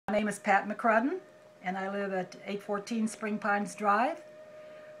My name is Pat McCrudden, and I live at 814 Spring Pines Drive,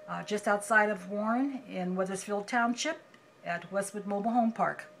 just outside of Warren in Weathersfield Township at Westwood Mobile Home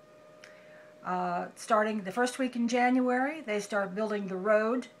Park. Starting the first week in January, they start building the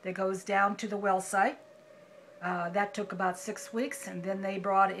road that goes down to the well site. That took about 6 weeks, and then they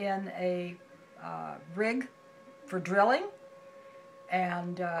brought in a rig for drilling.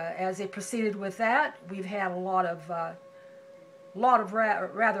 And as they proceeded with that, we've had a lot of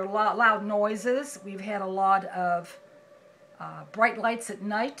rather loud noises. We've had a lot of bright lights at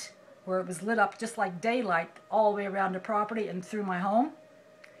night, where it was lit up just like daylight all the way around the property and through my home.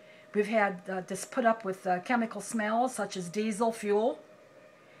 We've had this put up with chemical smells such as diesel fuel.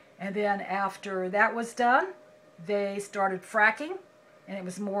 And then after that was done, they started fracking, and it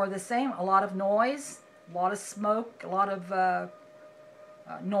was more of the same. A lot of noise, a lot of smoke, a lot of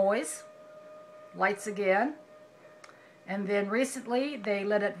noise, lights again. And then recently they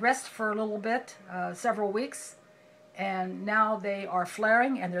let it rest for a little bit, several weeks, and now they are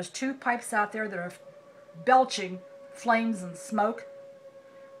flaring, and there's 2 pipes out there that are belching flames and smoke.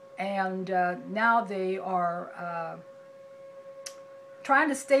 And now they are trying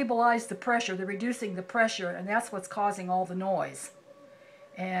to stabilize the pressure. They're reducing the pressure, and that's what's causing all the noise.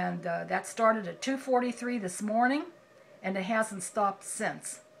 And that started at 2:43 this morning, and it hasn't stopped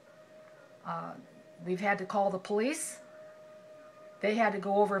since. We've had to call the police. They had to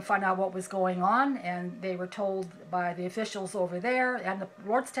go over and find out what was going on, and they were told by the officials over there and the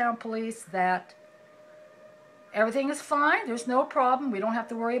Lordstown police that everything is fine, there's no problem, we don't have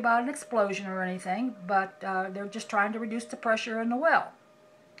to worry about an explosion or anything, but they're just trying to reduce the pressure in the well.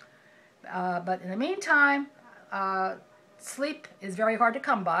 But in the meantime, sleep is very hard to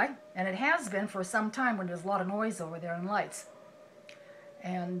come by, and it has been for some time when there's a lot of noise over there and lights.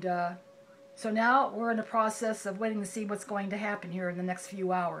 And so now we're in the process of waiting to see what's going to happen here in the next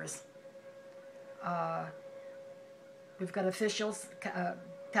few hours. We've got officials,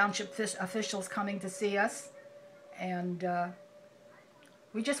 township officials coming to see us, and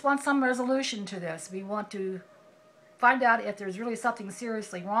we just want some resolution to this. We want to find out if there's really something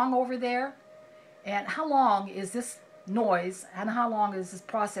seriously wrong over there, and how long is this noise, and how long is this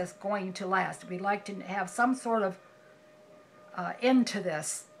process going to last. We'd like to have some sort of end to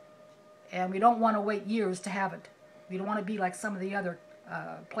this. And we don't want to wait years to have it. We don't want to be like some of the other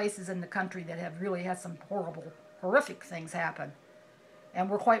places in the country that have really had some horrific things happen. And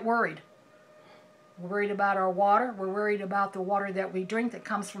we're quite worried. We're worried about our water. We're worried about the water that we drink that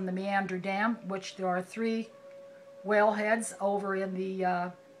comes from the Meander Dam, which there are 3 wellheads over in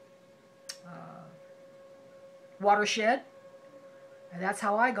the watershed. And that's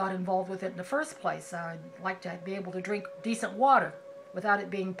how I got involved with it in the first place. I'd like to be able to drink decent water without it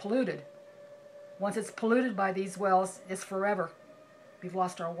being polluted. Once it's polluted by these wells, it's forever. We've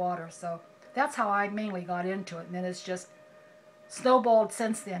lost our water. So that's how I mainly got into it. And then it's just snowballed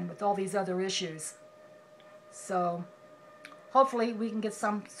since then with all these other issues. So hopefully we can get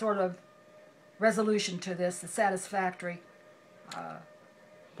some sort of resolution to this that's satisfactory.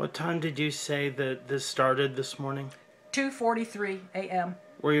 What time did you say that this started this morning? 2:43 a.m.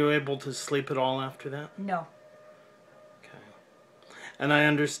 Were you able to sleep at all after that? No. And I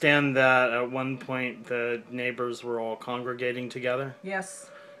understand that at one point the neighbors were all congregating together? Yes.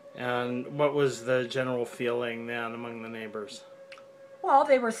 And what was the general feeling then among the neighbors? Well,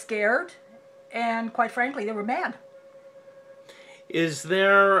 they were scared, and quite frankly, they were mad. Is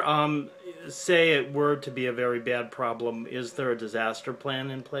there, say it were to be a very bad problem, is there a disaster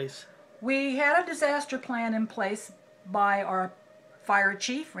plan in place? We had a disaster plan in place by our fire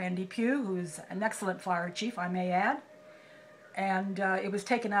chief, Randy Pugh, who's an excellent fire chief, I may add. And it was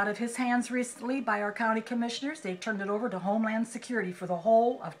taken out of his hands recently by our county commissioners. They turned it over to Homeland Security for the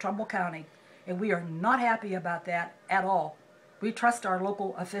whole of Trumbull County. And we are not happy about that at all. We trust our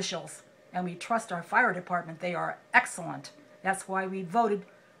local officials, and we trust our fire department. They are excellent. That's why we voted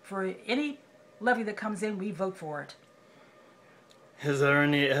for any levy that comes in, we vote for it. Has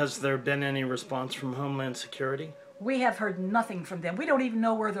there been any response from Homeland Security? We have heard nothing from them. We don't even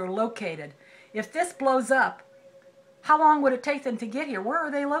know where they're located. If this blows up, how long would it take them to get here? Where are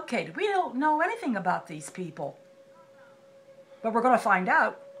they located? We don't know anything about these people. But we're going to find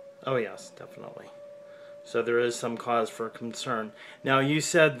out. Oh yes, definitely. So there is some cause for concern. Now you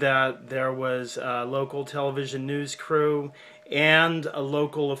said that there was a local television news crew and a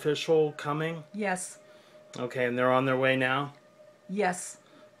local official coming? Yes. Okay, and they're on their way now? Yes.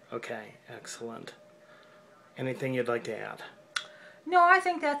 Okay, excellent. Anything you'd like to add? No, I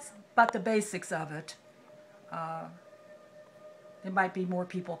think that's about the basics of it. There might be more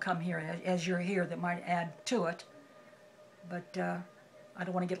people come here as you're here that might add to it. But I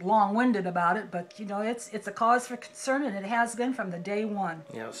don't want to get long-winded about it, but you know, it's a cause for concern, and it has been from the day one.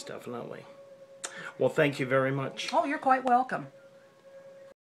 Yes, definitely. Well, thank you very much. Oh, you're quite welcome.